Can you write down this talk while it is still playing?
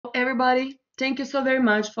everybody. Thank you so very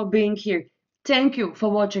much for being here. Thank you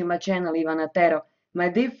for watching my channel IvanaTarot. My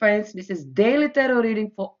dear friends, this is daily tarot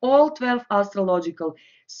reading for all 12 astrological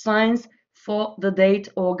signs for the date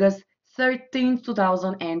August 13th,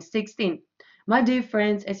 2016. My dear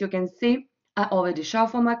friends, as you can see, I already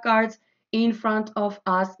shuffled my cards. In front of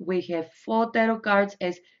us we have 4 tarot cards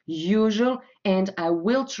as usual, and I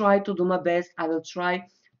will try to do my best. I will try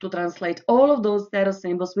to translate all of those tarot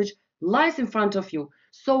symbols which lies in front of you.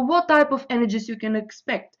 So what type of energies you can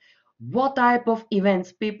expect? What type of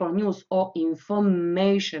events, people, news or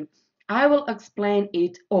information? I will explain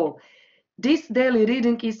it all. This daily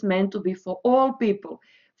reading is meant to be for all people,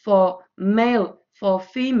 for male, for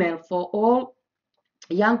female, for all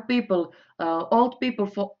young people, old people,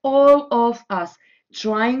 for all of us,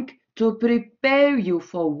 trying to prepare you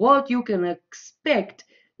for what you can expect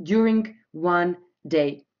during one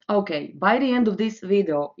day. Okay, by the end of this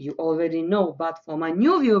video, you already know, but for my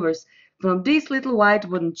new viewers, from this little white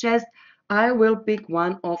wooden chest, I will pick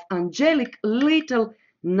one of angelic little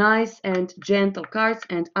nice and gentle cards,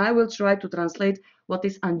 and I will try to translate what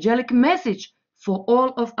is angelic message for all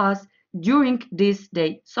of us during this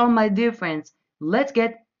day. So my dear friends, let's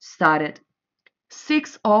get started.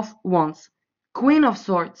 Six of Wands, Queen of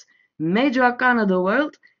Swords, Major Arcana the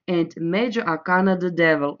World, and Major Arcana the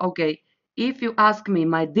Devil. Okay, if you ask me,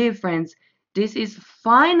 my dear friends, this is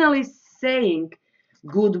finally saying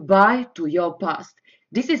goodbye to your past.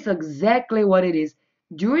 This is exactly what it is.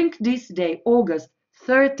 During this day, August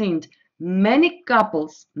 13th, many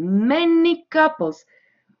couples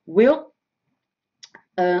will,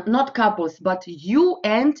 not couples, but you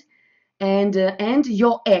and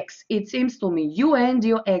your ex. It seems to me you and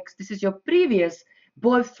your ex, this is your previous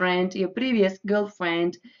boyfriend, your previous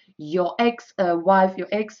girlfriend, your ex wife, your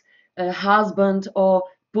ex husband, or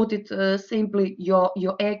put it simply, your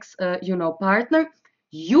ex partner.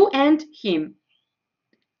 You and him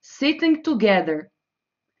sitting together,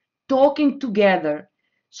 talking together,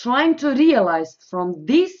 trying to realize from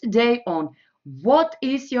this day on what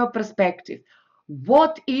is your perspective,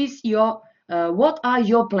 what are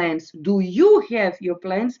your plans. Do you have your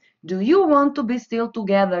plans? Do you want to be still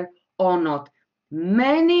together or not?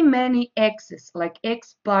 Many exes, like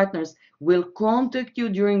ex-partners, will contact you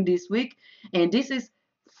during this week, and this is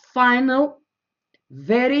final,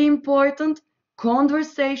 very important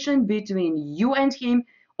conversation between you and him,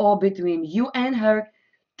 or between you and her,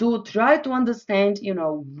 to try to understand,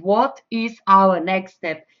 what is our next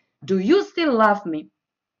step. Do you still love me?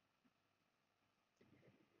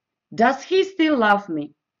 Does he still love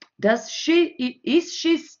me? Is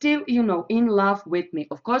she still, in love with me?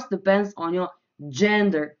 Of course, depends on your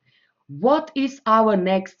gender. What is our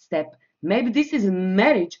next step? Maybe this is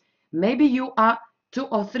marriage. Maybe you are 2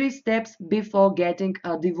 or 3 steps before getting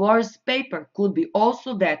a divorce paper. Could be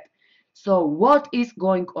also that. So what is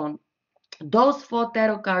going on? Those 4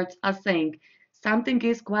 tarot cards are saying something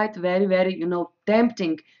is quite very,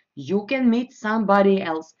 tempting. You can meet somebody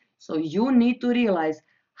else. So you need to realize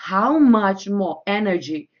how much more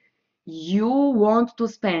energy you want to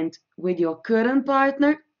spend with your current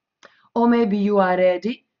partner, or maybe you are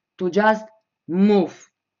ready to just move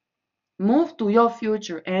to your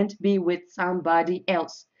future and be with somebody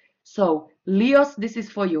else. So Leos, this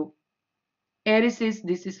is for you. Aries,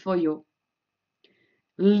 this is for you.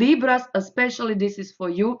 Libras, especially, this is for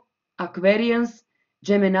you. Aquarians,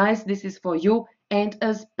 Geminis, this is for you, and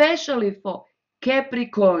especially for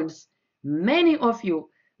Capricorns. Many of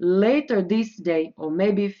you later this day, or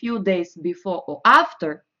maybe a few days before or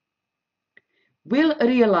after, will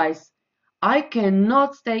realize, I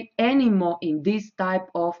cannot stay anymore in this type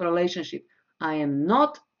of relationship. I am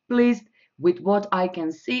not pleased with what I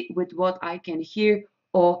can see, with what I can hear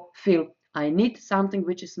or feel. I need something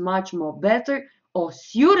which is much more better or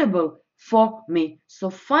suitable for me. So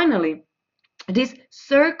finally, this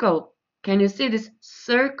circle, can you see this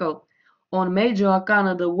circle on Major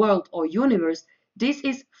Arcana, the world or universe? This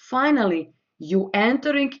is finally you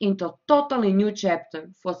entering into a totally new chapter.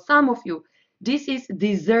 For some of you, this is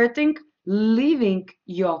deserting, leaving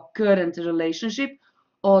your current relationship,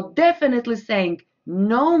 or definitely saying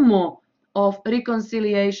no more of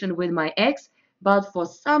reconciliation with my ex. But for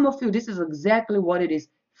some of you, this is exactly what it is.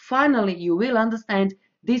 Finally, you will understand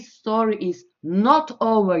this story is not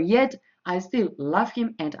over yet. I still love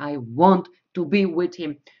him and I want to be with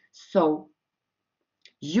him. So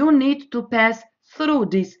you need to pass through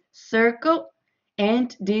this circle,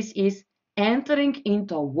 and this is entering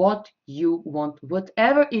into what you want.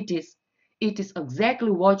 Whatever it is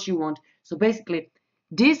exactly what you want. So basically,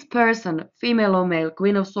 this person, female or male,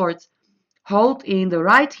 Queen of Swords, hold in the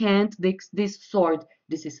right hand this sword.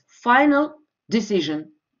 This is final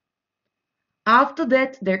decision. After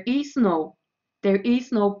that, there is no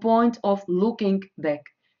point of looking back.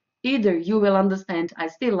 Either you will understand, I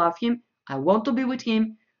still love him, I want to be with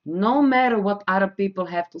him, no matter what other people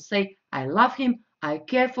have to say, I love him, I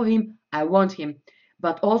care for him, I want him.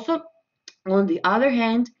 But also, on the other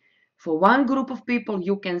hand, for one group of people,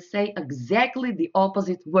 you can say exactly the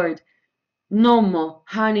opposite word. No more,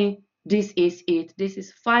 honey, this is it. This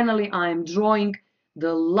is finally, I am drawing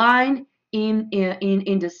the line in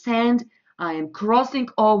the sand. I am crossing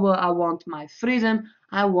over. I want my freedom.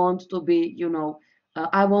 I want to be,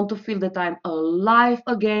 I want to feel that I'm alive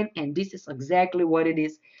again. And this is exactly what it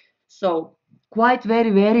is. So, quite very,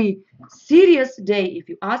 very serious day. If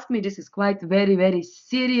you ask me, this is quite very, very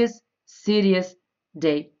serious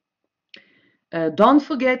day. Don't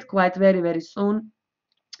forget, quite very, very soon,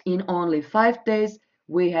 in only 5 days,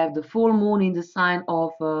 we have the full moon in the sign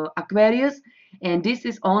of Aquarius, and this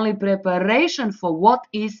is only preparation for what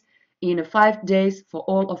is in 5 days for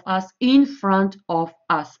all of us in front of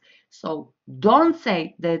us. So don't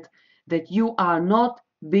say that you are not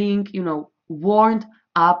being, warmed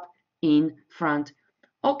up in front.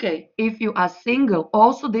 Okay, if you are single,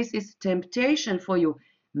 also this is temptation for you.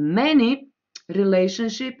 Many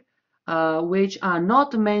relationship which are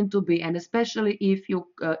not meant to be, and especially if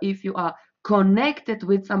you are connected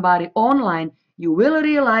with somebody online, you will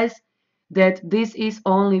realize that this is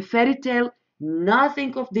only fairy tale.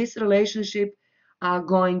 Nothing of this relationship are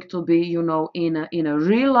going to be, in a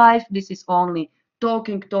real life. This is only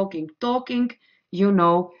talking,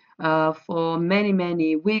 for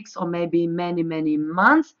many weeks or maybe many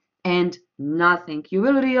months, and nothing. You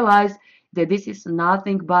will realize that this is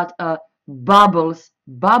nothing but bubbles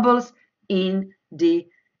in the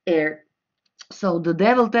air. So the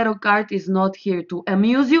Devil Tarot card is not here to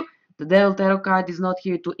amuse you. The Devil Tarot card is not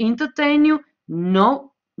here to entertain you.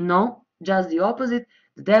 No, just the opposite.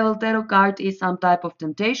 The Devil Tarot card is some type of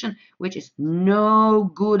temptation, which is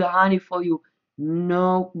no good, honey, for you.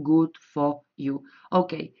 No good for you.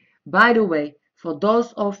 Okay, by the way, for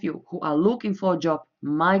those of you who are looking for a job,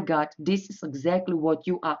 my God, this is exactly what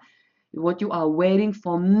you are waiting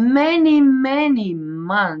for many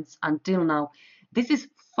months until now. This is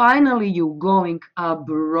finally you going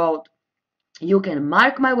abroad. You can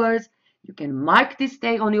mark my words, you can mark this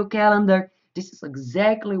day on your calendar. This is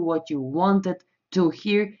exactly what you wanted to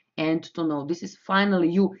hear and to know. This is finally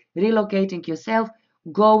you relocating yourself,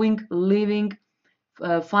 going, living,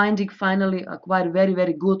 finding finally a quite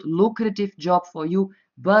very good lucrative job for you,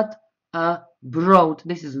 but abroad.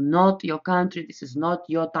 This is not your country, this is not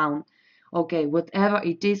your town. Okay, whatever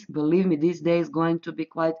it is, believe me, this day is going to be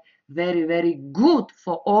quite very good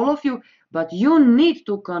for all of you, but you need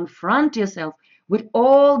to confront yourself with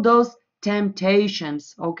all those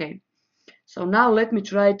temptations. Okay, so now let me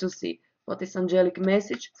try to see what is angelic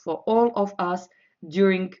message for all of us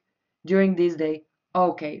during this day.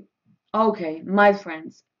 Okay, my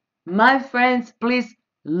friends, please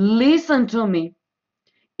listen to me.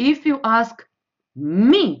 If you ask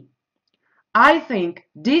me, I think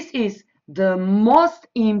this is the most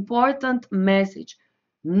important message,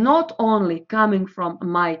 not only coming from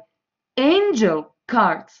my angel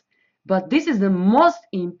cards, but this is the most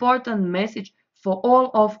important message for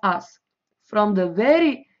all of us. From the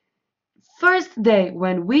very first day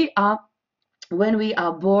when we are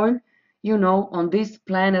born, on this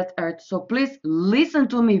planet Earth. So please listen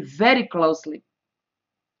to me very closely.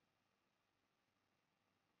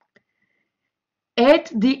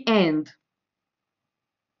 At the end,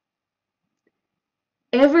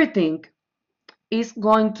 everything is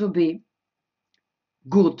going to be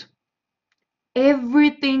good.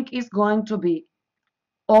 Everything is going to be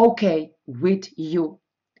okay with you.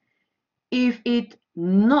 If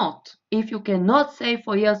you cannot say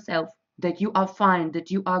for yourself that you are fine,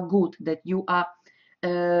 that you are good, that you are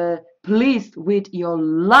pleased with your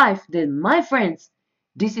life, then my friends,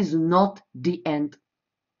 this is not the end.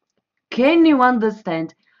 Can you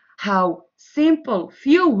understand how simple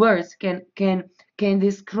few words can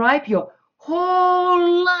describe your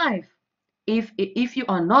whole life? If you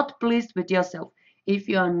are not pleased with yourself, if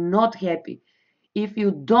you are not happy, if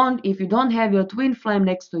you don't have your twin flame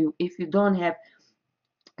next to you, if you don't have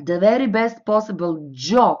the very best possible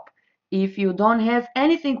job, if you don't have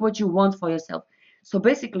anything what you want for yourself, so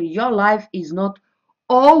basically your life is not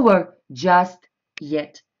over just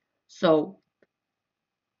yet. So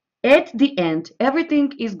at the end,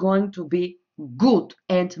 everything is going to be good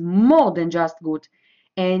and more than just good.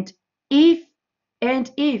 And if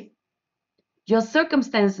your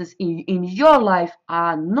circumstances in your life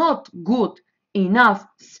are not good enough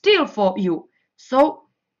still for you, so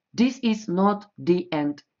this is not the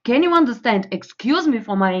end. Can you understand? Excuse me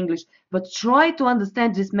for my English, but try to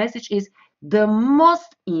understand this message is the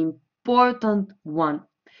most important one.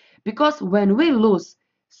 Because when we lose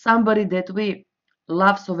somebody that we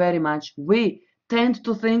love so very much, we tend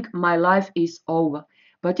to think my life is over.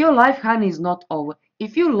 But your life, honey, is not over.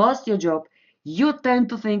 If you lost your job, you tend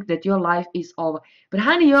to think that your life is over. But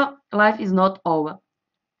honey, your life is not over.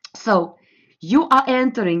 So you are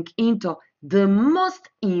entering into the most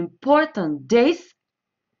important days,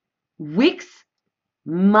 weeks,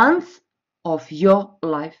 months of your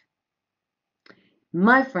life.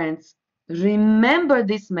 My friends, remember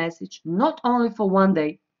this message not only for one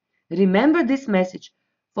day, remember this message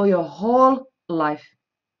for your whole life.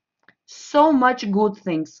 So much good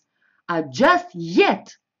things are just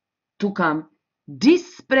yet to come.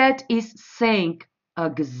 This spread is saying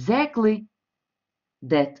exactly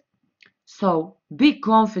that. So be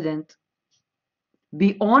confident,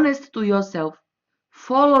 be honest to yourself,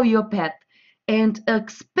 follow your path, and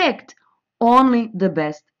expect only the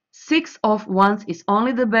best. Six of Wands is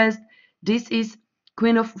only the best. This is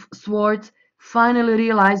Queen of Swords finally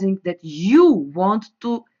realizing that you want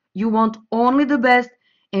only the best,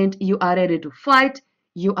 and you are ready to fight,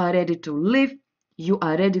 you are ready to live, you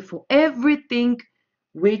are ready for everything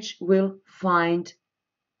which will find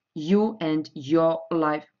you and your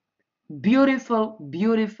life. Beautiful,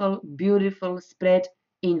 beautiful, beautiful spread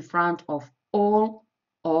in front of all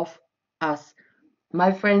of us.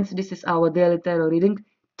 My friends, this is our daily tarot reading.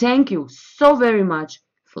 Thank you so very much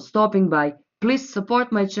for stopping by. Please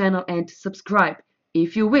support my channel and subscribe.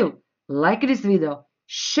 If you will, like this video,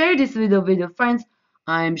 share this video with your friends.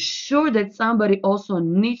 I am sure that somebody also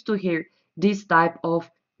needs to hear this type of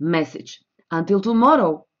message. Until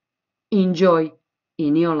tomorrow, enjoy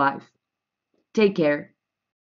in your life. Take care.